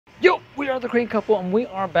are the Crane Couple, and we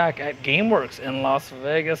are back at Gameworks in Las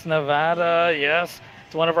Vegas, Nevada. Yes,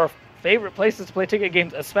 it's one of our favorite places to play ticket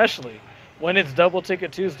games, especially when it's Double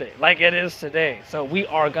Ticket Tuesday, like it is today. So we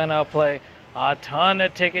are gonna play a ton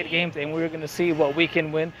of ticket games, and we're gonna see what we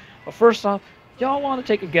can win. But first off, y'all want to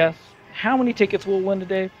take a guess how many tickets we'll win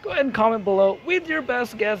today? Go ahead and comment below with your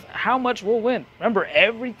best guess how much we'll win. Remember,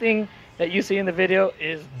 everything that you see in the video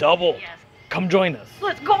is double. Yes. Come join us.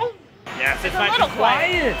 Let's go. Yes, it's a little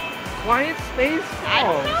quiet. Quiet space. I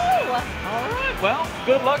don't know. All right, well,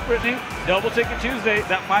 good luck, Brittany. Double Ticket Tuesday,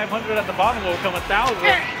 that 500 at the bottom will become 1,000.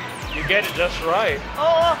 You get it just right.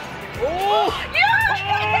 Oh. Oh. Yes.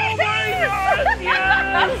 Oh my God,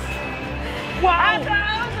 yes. Wow.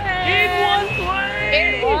 1,000. In one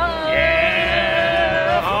play. In one.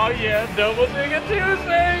 Yeah. Oh yeah, Double Ticket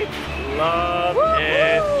Tuesday. Love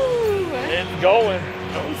it. It's going.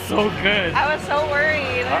 That was so good. I was so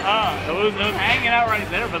worried. It was hanging out right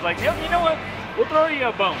there, but like, you know what? We'll throw you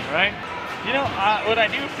a bone, right? You know, what I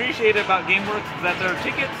do appreciate about Gameworks is that their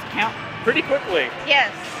tickets count pretty quickly.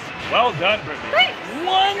 Yes. Well done, Brittany. Thanks.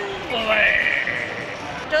 One play.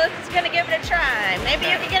 Just gonna give it a try.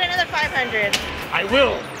 Maybe you can get another 500. I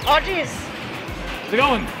will. Oh, jeez. How's it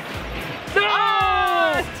going? No!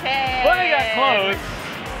 Oh, 10. Well, you got close.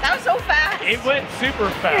 That was so fast. It went super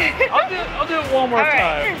fast. I'll do it one more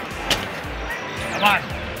time. Come on.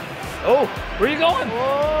 Oh, where are you going?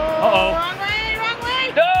 Oh, wrong way.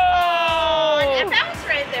 No! Oh, it bounced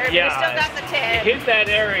right there, but Yeah, we still got the 10. It hit that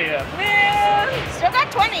area. Man! Still got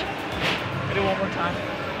 20. Can I do one more time?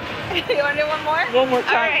 You want to do one more? One more time.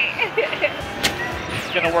 All right. It's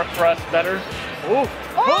going to work for us better. Oh,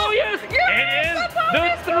 yes! It is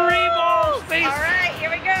the 3-ball space. All right, here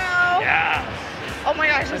we go. Yeah. Oh my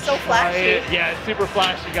gosh, it's so flashy. Yeah, it's super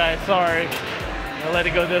flashy, guys. Sorry. I'll let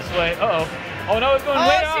it go this way. Uh-oh. Oh, no, it's going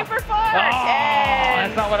way off. Super far. Oh, 10.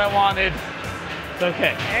 that's not what I wanted. It's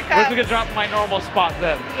okay. Here it We're just comes. going to drop my normal spot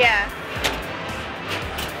then. Yeah.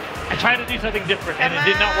 I tried to do something different, and it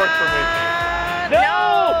did not work for me.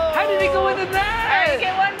 No! How did it go into that? All right,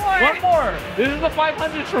 get one more. One more. This is the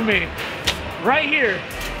 500 for me. Right here.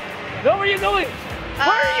 No, where are you going? Where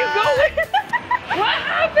are you going? What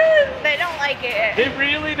happened? They don't like it. They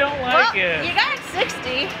really don't like it. You got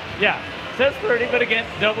 60. Yeah, it says 30, but again,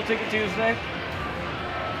 Double Ticket Tuesday.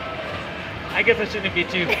 I guess I shouldn't be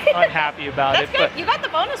too unhappy about That's it. good. But You got the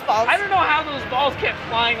bonus balls. I don't know how those balls kept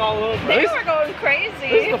flying all over. They This were going is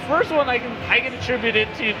crazy. the first one I can attribute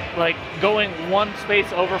it to like going one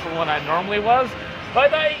space over from what I normally was. But I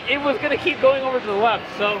thought it was going to keep going over to the left.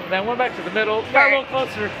 So then I went back to the middle, got a little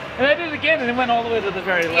closer, and I did it again, and it went all the way to the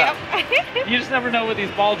very left. Yep. You just never know with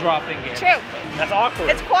these ball dropping games. True. That's awkward.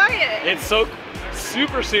 It's quiet. It's so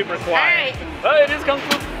super quiet. All right. But it is Kung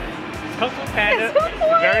Fu Panda. It's so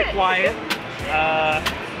quiet. Very quiet.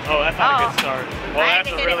 Oh, that's not a good start. Oh, I had that's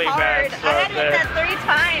to a hit really it bad hard. I start had to hit there. that 3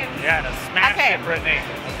 times. Yeah, to smash Okay. it, Brittany.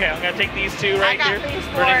 Okay, I'm gonna take these two right I got here. these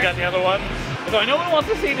 4. Brittany's got the other one. So no one wants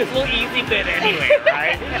to see this little easy bit anyway,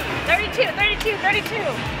 right? 32.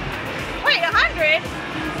 Wait, 100?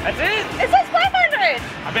 That's it. It says 500.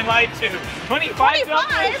 I've been lied to. 25 25?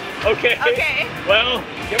 dumplings? Okay. Okay. Well,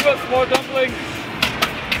 give us more dumplings.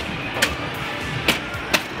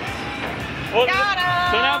 Well, Got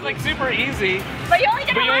 'em. so now it's like super easy, But you only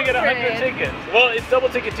get but you only get 100 tickets. Well, it's Double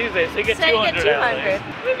Ticket Tuesday, so you get So you 200 get at 200. least.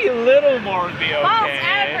 Maybe a little more would be okay. False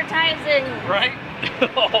advertising. Right?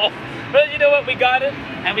 But you know what? We got it,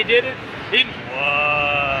 and we did it in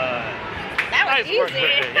one. That was Nice work, easy.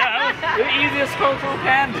 Brittany. Yeah, that was the easiest Kung Fu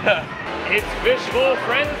Panda. It's Fishbowl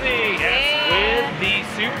Frenzy. Yes, with the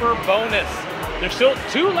super bonus. There's still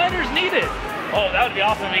 2 letters needed. Oh, that would be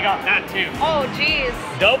awesome. We got that too. Oh, jeez.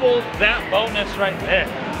 Double that bonus right there.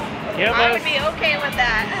 I would be okay with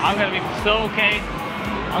that. I'm gonna be so okay.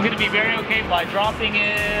 I'm gonna be very okay by dropping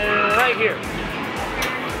it right here.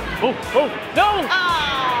 Oh, no!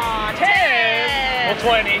 Oh, 10! 10. Well,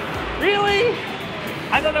 20. Really?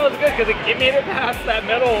 I thought that was good because it made it past that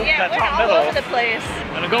middle, Yeah, that we're top all middle. over the place.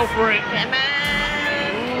 I'm gonna go for it. Come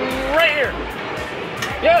on. Right here.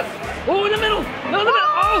 Yes. Oh, in the middle. No, the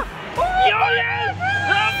middle. Oh. Yo, yes.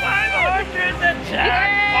 The 500, the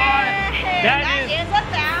jackpot. Yay, That is is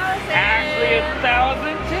 1,000. actually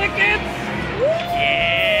 1,000 tickets.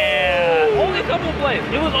 Yeah. Only a couple plays.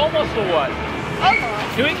 It was almost a what?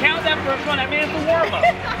 Almost. Do we count that first one? I mean, it's a warm-up.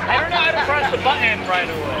 I don't know how to press the button right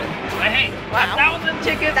away. But hey, Wow. 1,000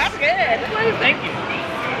 tickets. That's good. Thank you.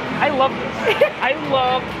 I love this. I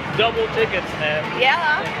love double tickets, man.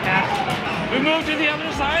 Yeah. We move to the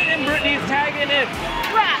other side, and Brittany's tagging it.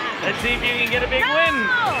 Right. Let's see if you can get a big No. win.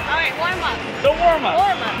 All right, warm up. The warm-up.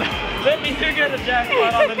 Warm up. Let me do get a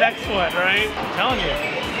jackpot on the next one, right? I'm telling you,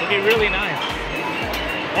 we're be really nice.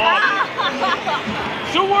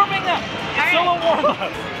 Oh, still warming up. It's still a warm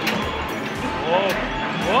up. Whoa,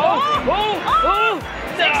 whoa, whoa, whoa.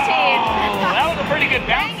 16. Oh, that was a pretty good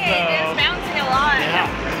bounce, Dang it, it's though. bouncing a lot.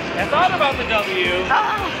 Yeah. I thought about the W.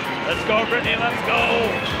 Let's go, Brittany. Let's go.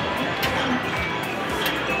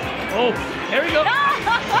 Oh, there we go.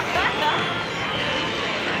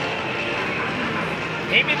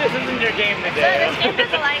 Maybe this isn't your game So today. this game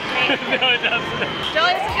doesn't like me. No, it doesn't.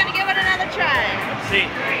 Julius is gonna give it another try. Let's see.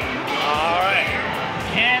 All right.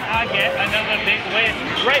 Can I get another big win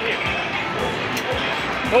right here?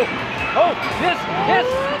 Oh, oh, yes, yes.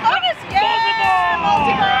 Bonus, yeah!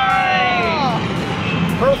 Multi-ball!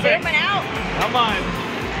 Perfect. Zooming out. Come on.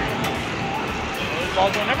 This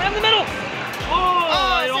ball's going never in the middle.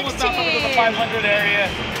 Oh, it almost bounced into the 500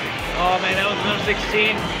 area. Oh man, that was another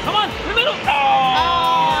 16. Come on, in the middle.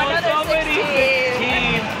 Oh, another somebody 16.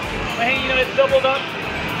 16. But hey, you know, it's doubled up.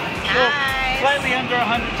 So, Nice. slightly under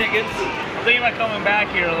 100 tickets. I'm thinking about coming back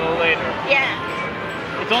here a little later. Yeah.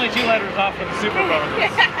 It's only 2 letters off of the super bonus.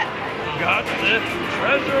 Got this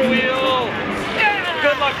treasure wheel. Yeah.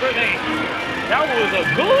 Good luck, Brittany. That was a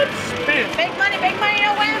good spin. Big money,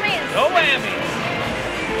 no whammies. No whammies.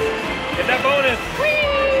 Get that bonus. Whee!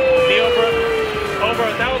 Be over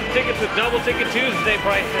 1,000 tickets with double ticket Tuesday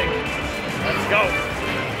pricing. Let's go.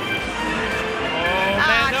 Oh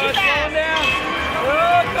man, no, it's slowing down.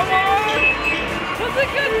 Oh, come on. What's it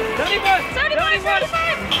good? 75. 75.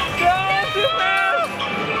 No, too fast.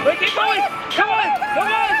 Wait, keep going. Come on. Come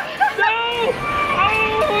on. No.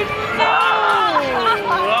 Oh, no.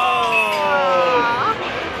 Whoa.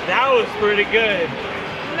 That was pretty good.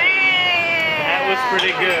 Man. That was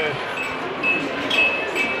pretty good.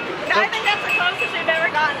 I think that's the closest we've ever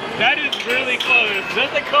gotten. That is really close.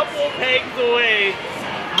 Just a couple pegs away.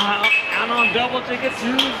 I'm on double ticket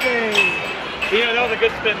Tuesday. You know, that was a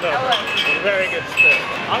good spin though. That was. A very good spin.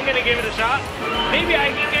 I'm gonna give it a shot. Maybe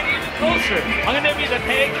I can get even closer. I'm gonna be the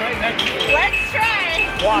peg right next to you. Let's try.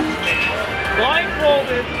 Watch me.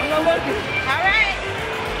 Blindfolded. I'm not looking. All right.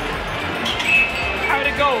 How'd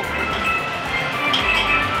it go?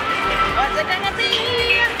 What's it gonna be?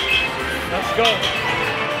 Let's go.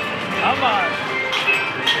 Come on.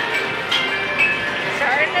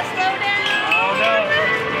 Starting to slow down. Oh no.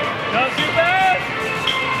 Not too fast.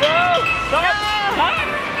 No. Stop. No. Stop.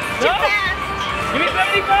 Too No. fast. Give me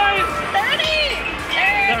 75.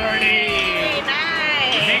 30.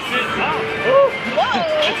 Nice. Makes it. Oh. Ooh.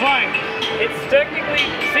 Whoa. It's fine. It's technically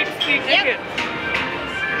 60 tickets.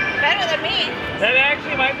 Better than me. That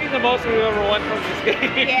actually might be the most we've ever won from this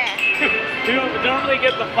game. Yeah. We don't normally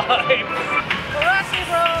get the 5. Crossy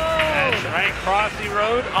Road. That's right, Crossy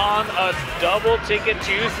Road on a double ticket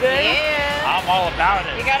Tuesday. Yeah. I'm all about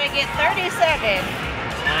You it. gotta get 37. 1,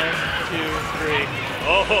 2, 3.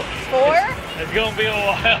 Oh. 4. It's gonna be a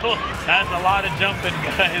while. That's a lot of jumping,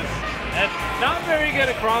 guys. That's not very good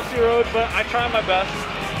at Crossy Road, but I try my best.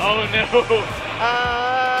 Oh no. There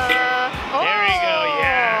we go,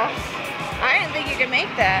 yes. I didn't think you could make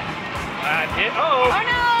that. I did. Oh. Oh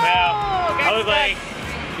no. Well, Got I was stuck. like,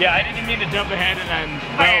 yeah, I didn't mean to jump ahead and then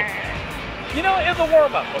no. Alright. You know, it's a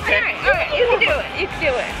warm up, okay? Alright, you can do it. You can do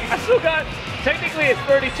it. I still got, technically it's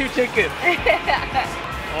 32 tickets.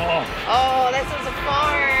 Oh. Oh, this is a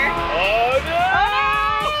far. Oh no!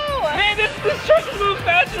 Oh no! Man, this truck moves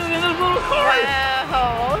faster than this little car.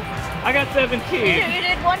 Wow. I got 17. You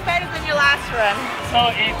did one better than your last run. So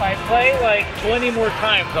if I play like 20 more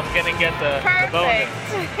times, I'm gonna get the bonus.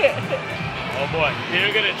 Perfect. Oh boy, you're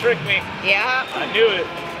gonna trick me. Yeah. I knew it.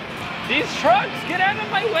 These trucks, get out of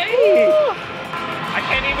my way. Woo. I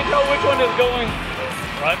can't even tell which one is going.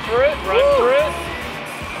 Run for it, run Woo. for it.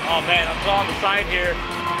 Oh man, I'm still on the side here.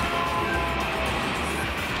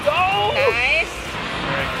 Go! Nice.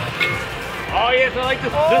 Oh yes, I like this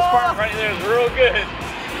part right there. It's real good.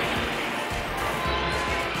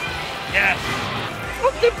 Yes.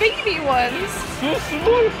 Oh, the baby ones. So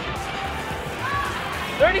smooth.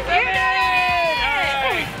 37! Yay!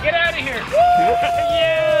 Alright, get out of here. Woo!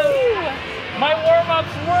 Yes! My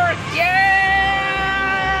warm-ups worked.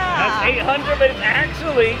 Yeah! That's 800, but it's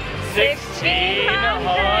actually 1600.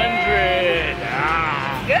 1600.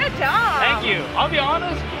 Ah. Good job. Thank you. I'll be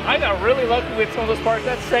honest, I got really lucky with some of those parts.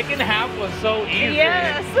 That second half was so easy.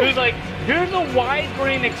 Yes. It was like, here's a wide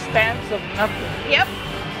green expanse of nothing. Yep.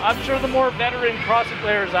 I'm sure the more veteran CrossFit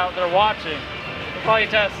players out there watching will probably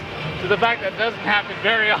attest to the fact that doesn't happen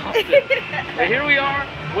very often. But here we are.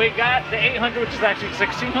 We got the 800, which is actually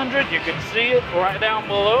 1600. You can see it right down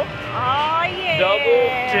below. Oh, yeah. Double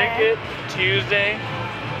ticket Tuesday.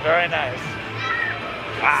 Very nice.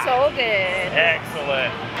 Wow. So good. Excellent.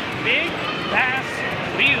 Big Bass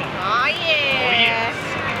wheel. Oh, Oh, yeah. yes.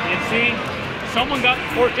 You see, someone got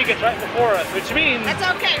 4 tickets right before us, which means That's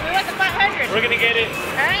okay. We want the 500. we're going to get it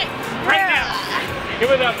All right. right now. Give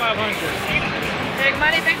it that 500. Big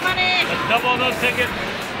money, big money. Let's double those tickets.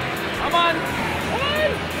 Come on. Come on.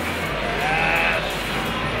 Yes.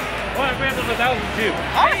 Oh, I grabbed up 1,000 too.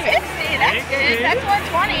 Oh, 60. That's good. That's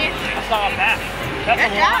 120. That's not bad. That's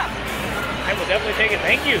Good a lot. job. I will definitely take it.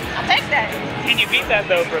 Thank you. I'll take that. Can you beat that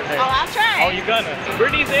though, Brittany? Oh, I'll try. Oh, you gonna.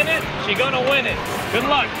 Brittany's in it. She gonna win it. Good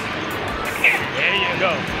luck. There you go.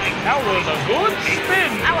 That was a good spin.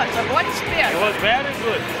 I was a good spin. It was very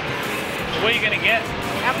good. So what are you gonna get?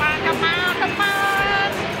 Come on, come on, come on.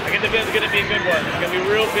 I get the bid. It's gonna be a good one. It's gonna be a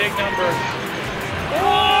real big number. Oh,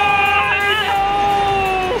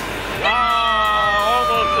 no!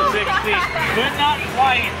 Almost a 60. But not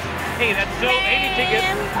quite. Hey, that's still 80 tickets.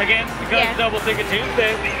 Again, because Double Ticket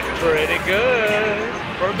Tuesday. Pretty good.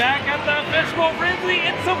 We're back at the fishbowl frenzy,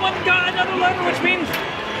 and someone got another letter, which means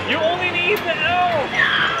you only need the L.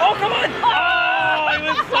 Oh, come on. Oh, it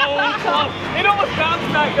was so close. It almost bounced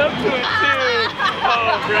back up to it, too.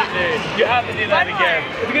 Oh, Brittany, you have to do that again.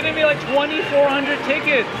 It's going to be like 2,400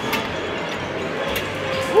 tickets.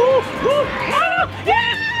 Woo, woo. Oh,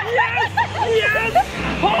 yes, yes, yes.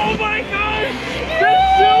 Oh, my gosh. The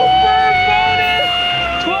super bonus.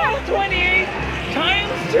 1228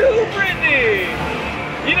 times 2, Brittany.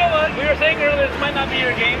 You know what? We were saying earlier this might not be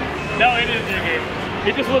your game. No, it is your game.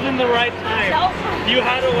 It just wasn't the right time. Nope. You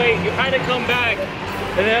had to wait. You had to come back.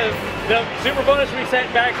 And then the super bonus reset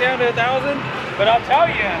back down to 1,000. But I'll tell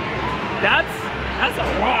you, that's a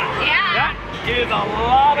lot. Yeah. That is a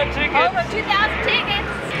lot of tickets. Over 2,000 tickets.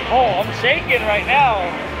 Oh, I'm shaking right now.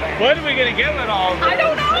 What are we gonna get with all of this? I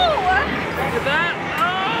don't know. Look at that.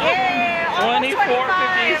 Oh. Yeah, almost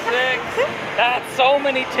 24.56. That's so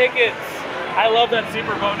many tickets. I love that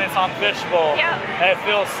super bonus on Fishbowl. Yep. It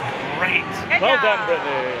feels great. Good Well job. done,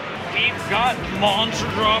 Brittany. We've got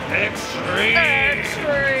Monster Drop Extreme.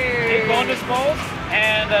 Big bonus balls.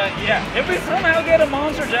 And yeah, if we somehow get a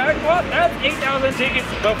Monster Jackpot, that's 8,000 tickets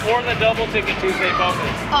before the Double Ticket Tuesday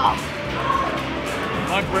bonus. Oh.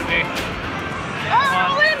 Come on, Brittany. Oh, Come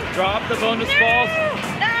on. Owen. Drop the bonus No. balls.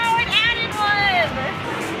 No, it added one.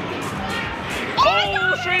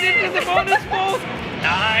 Oh, straight into the bonus balls.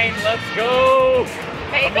 9, let's go.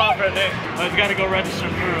 Baby. Come on, Brittany. Oh, it's got to go register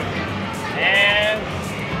through. And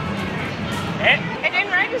It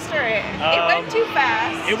didn't register it. It went too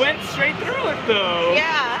fast. it went straight through it though.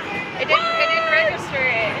 Yeah. It didn't register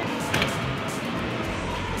it.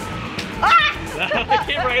 Ah! It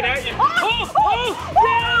came right at you. Oh,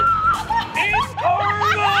 yes! It's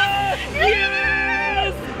karma!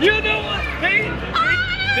 Yes! You know what? They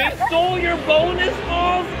stole your bonus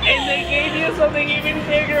balls and they gave you something even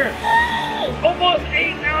bigger. Almost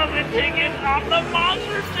 8,000 tickets on the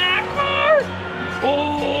Monster Jackpot!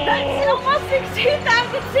 Oh! That's almost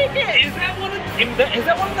 16,000 tickets. Is that one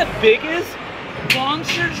of the biggest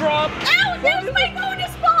Monster Drop? Ow, there's my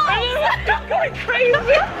bonus balls. I'm going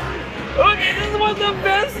crazy! Okay, this is one of the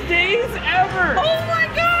best days ever! Oh my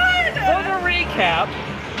god! So to recap,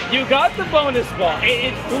 you got the bonus ball.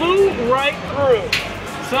 It flew right through.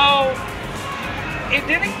 So it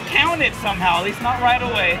didn't count it somehow, at least not right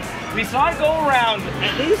away. We saw it go around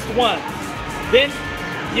at least once. Then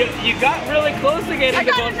you got really close to getting I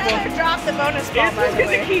the got bonus another ball. drop the bonus ball, It's by just the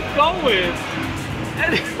gonna way. keep going.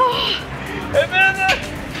 And then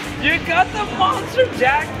you got the Monster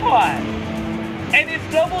Jackpot. And it's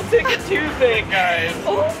Double Ticket Tuesday, guys.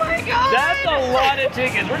 Oh my god! That's a lot of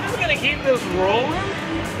tickets. We're just gonna keep this rolling,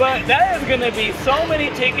 but that is gonna be so many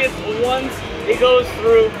tickets once it goes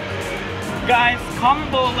through. Guys,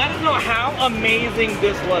 comment below, let us know how amazing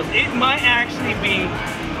this was. It might actually be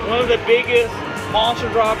one of the biggest Monster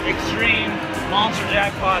Drop Extreme Monster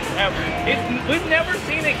Jackpots ever. We've never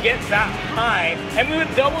seen it get that high. And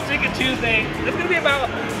with Double Ticket Tuesday, it's gonna be about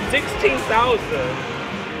 16,000.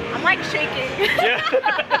 I'm like shaking. Yeah.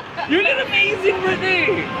 You did amazing,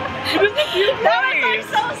 Brittany. You did a few That was plays.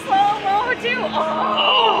 like so slow-mo too.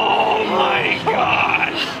 Oh my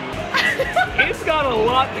gosh. It's got a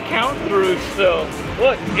lot to count through still.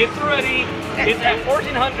 Look, it's ready. It's at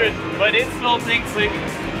 1,400, but it still thinks like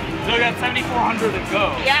still got 7,400 to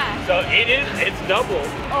go. Yeah. So it's double.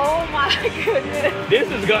 Oh my goodness.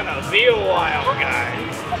 This is gonna be a while,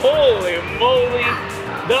 guys. Holy moly.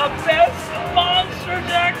 The best Monster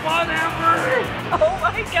Jackpot ever! Oh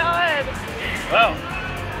my god. Well,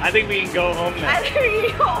 I think we can go home now. I think we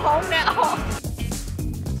can go home now.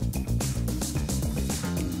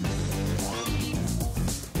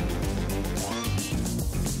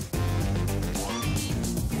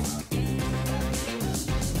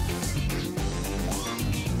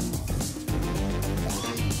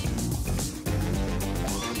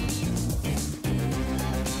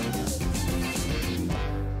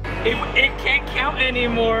 it can't count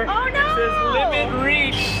anymore. Oh no! It says limit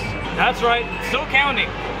reached. That's right, still counting.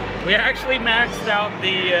 We actually maxed out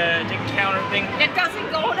the ticket counter thing. It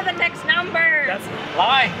doesn't go to the next number. That's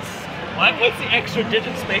lies. What's the extra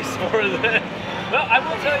digit space for that? Well, I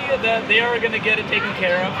will tell you that they are going to get it taken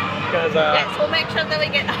care of because yes, we'll make sure that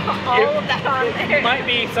we get all of that on there. It might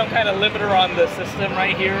be some kind of limiter on the system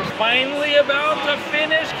right here. Finally about to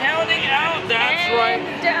finish counting out. That's right.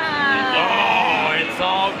 Oh, it's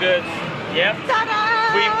all good. Yep.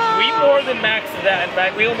 Ta-da! We more than maxed that. In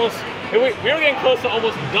fact, we were getting close to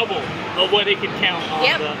almost double of what it could count on.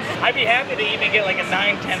 Yep. I'd be happy to even get like a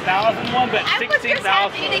 10,000 one, but 16,000. I was just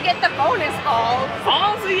happy to get the bonus calls.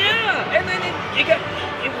 Honestly, yeah. And then it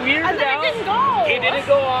weirded And then out. it didn't go. It didn't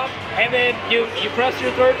go off. And then you press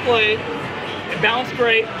your third play. It bounced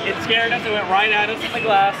great. It scared us. It went right at us in the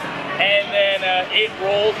glass. And then it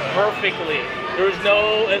rolled perfectly. There was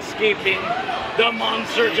no escaping the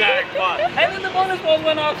monster jackpot. And then the bonus balls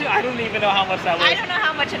went off too. I don't even know how much that was. I don't know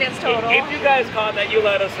how much it is total. If you guys caught that, you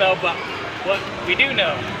let us know. But what we do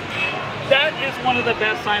know, that is one of the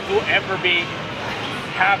best times we'll ever be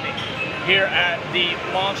having here at the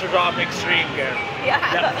Monster Drop Extreme game.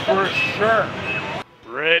 Yeah. For sure.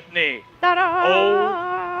 Brittany. Ta-da!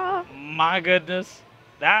 Oh my goodness.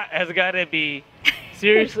 That has got to be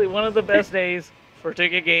seriously one of the best days for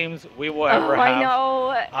ticket games we will ever have. I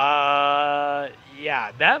know.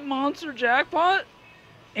 Yeah, that monster jackpot,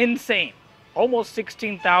 insane. Almost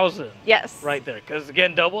 16,000. Yes. Right there. Because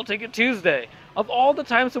again, double ticket Tuesday. Of all the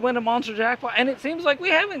times to win a monster jackpot, and it seems like we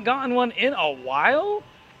haven't gotten one in a while.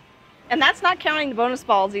 And that's not counting the bonus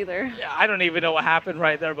balls either. Yeah, I don't even know what happened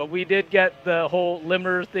right there, but we did get the whole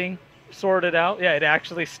limiter thing sorted out. Yeah, it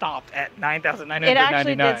actually stopped at 9,999. It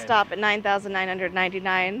actually did stop at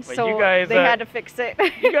 9,999, But so you guys, they had to fix it.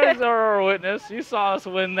 You guys are our witness. You saw us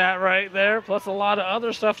win that right there, plus a lot of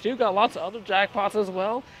other stuff too. Got lots of other jackpots as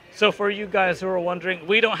well. So for you guys who are wondering,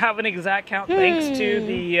 we don't have an exact count thanks to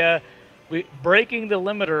the breaking the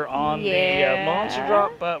limiter on the monster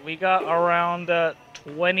drop, but we got around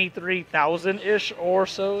 23,000-ish or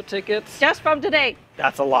so tickets. Just from today.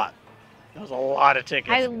 That's a lot. That was a lot of tickets.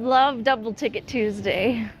 I love Double Ticket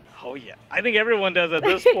Tuesday. Oh yeah, I think everyone does at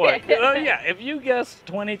this point. Yeah, if you guessed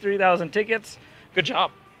 23,000 tickets, good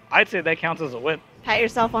job. I'd say that counts as a win. Pat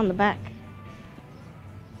yourself on the back.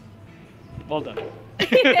 Well done.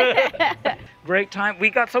 Great time. We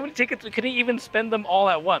got so many tickets, we couldn't even spend them all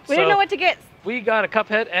at once. We didn't know what to get. We got a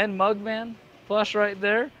Cuphead and Mugman plush right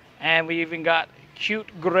there. And we even got cute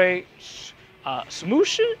gray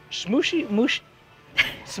Smooshy Mooshy.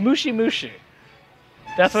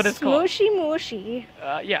 That's what it's called. Smooshy Mooshy.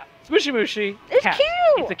 Yeah, Smooshy Mooshy. It's cat. cute.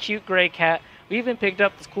 It's a cute gray cat. We even picked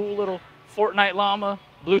up this cool little Fortnite llama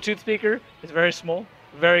Bluetooth speaker. It's very small,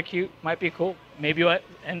 very cute. Might be cool. Maybe you'll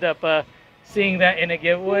end up seeing that in a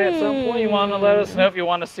giveaway at some point. You want to let us know if you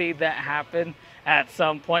want to see that happen at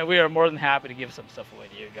some point. We are more than happy to give some stuff away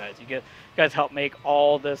to you guys. You guys help make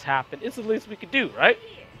all this happen. It's the least we could do, right?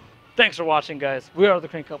 Thanks for watching, guys. We are the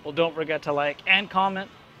Crane Couple. Don't forget to like and comment.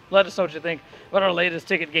 Let us know what you think about our latest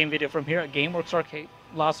ticket game video from here at Gameworks Arcade,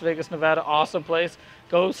 Las Vegas, Nevada. Awesome place.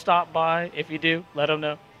 Go stop by. If you do, let them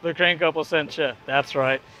know the Crane Couple sent you. That's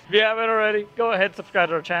right. If you haven't already, go ahead and subscribe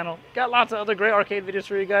to our channel. Got lots of other great arcade videos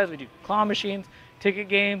for you guys. We do claw machines, ticket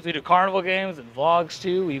games. We do carnival games and vlogs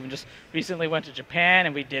too. We even just recently went to Japan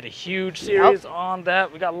and we did a huge series on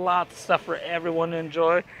that. We got lots of stuff for everyone to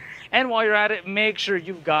enjoy. And while you're at it, make sure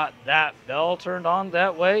you've got that bell turned on.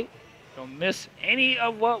 That way, don't miss any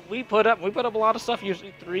of what we put up. We put up a lot of stuff,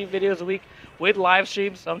 usually 3 videos a week with live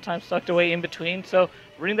streams, sometimes tucked away in between. So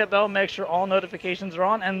ring that bell, make sure all notifications are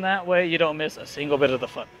on, and that way you don't miss a single bit of the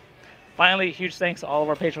fun. Finally, huge thanks to all of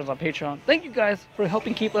our patrons on Patreon. Thank you guys for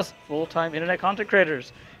helping keep us full-time internet content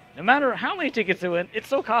creators. No matter how many tickets you win, it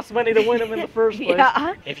still costs money to win them in the first place.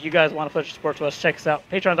 Yeah. If you guys want to put your support to us, check us out.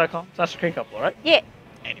 Patreon.com/thecranecouple, all right? Yeah.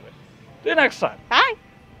 Anyway, see you next time. Bye.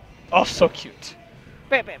 Oh, so cute.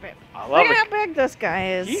 Bam, bam, bam. I love Look it. at how big this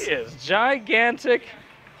guy is. He is gigantic.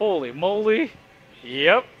 Holy moly.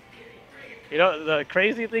 Yep. You know, the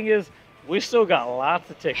crazy thing is, we still got lots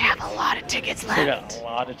of tickets. We have a lot of tickets We got left. a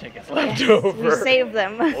lot of tickets left Yes, over. we saved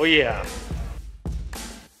them. Oh, yeah.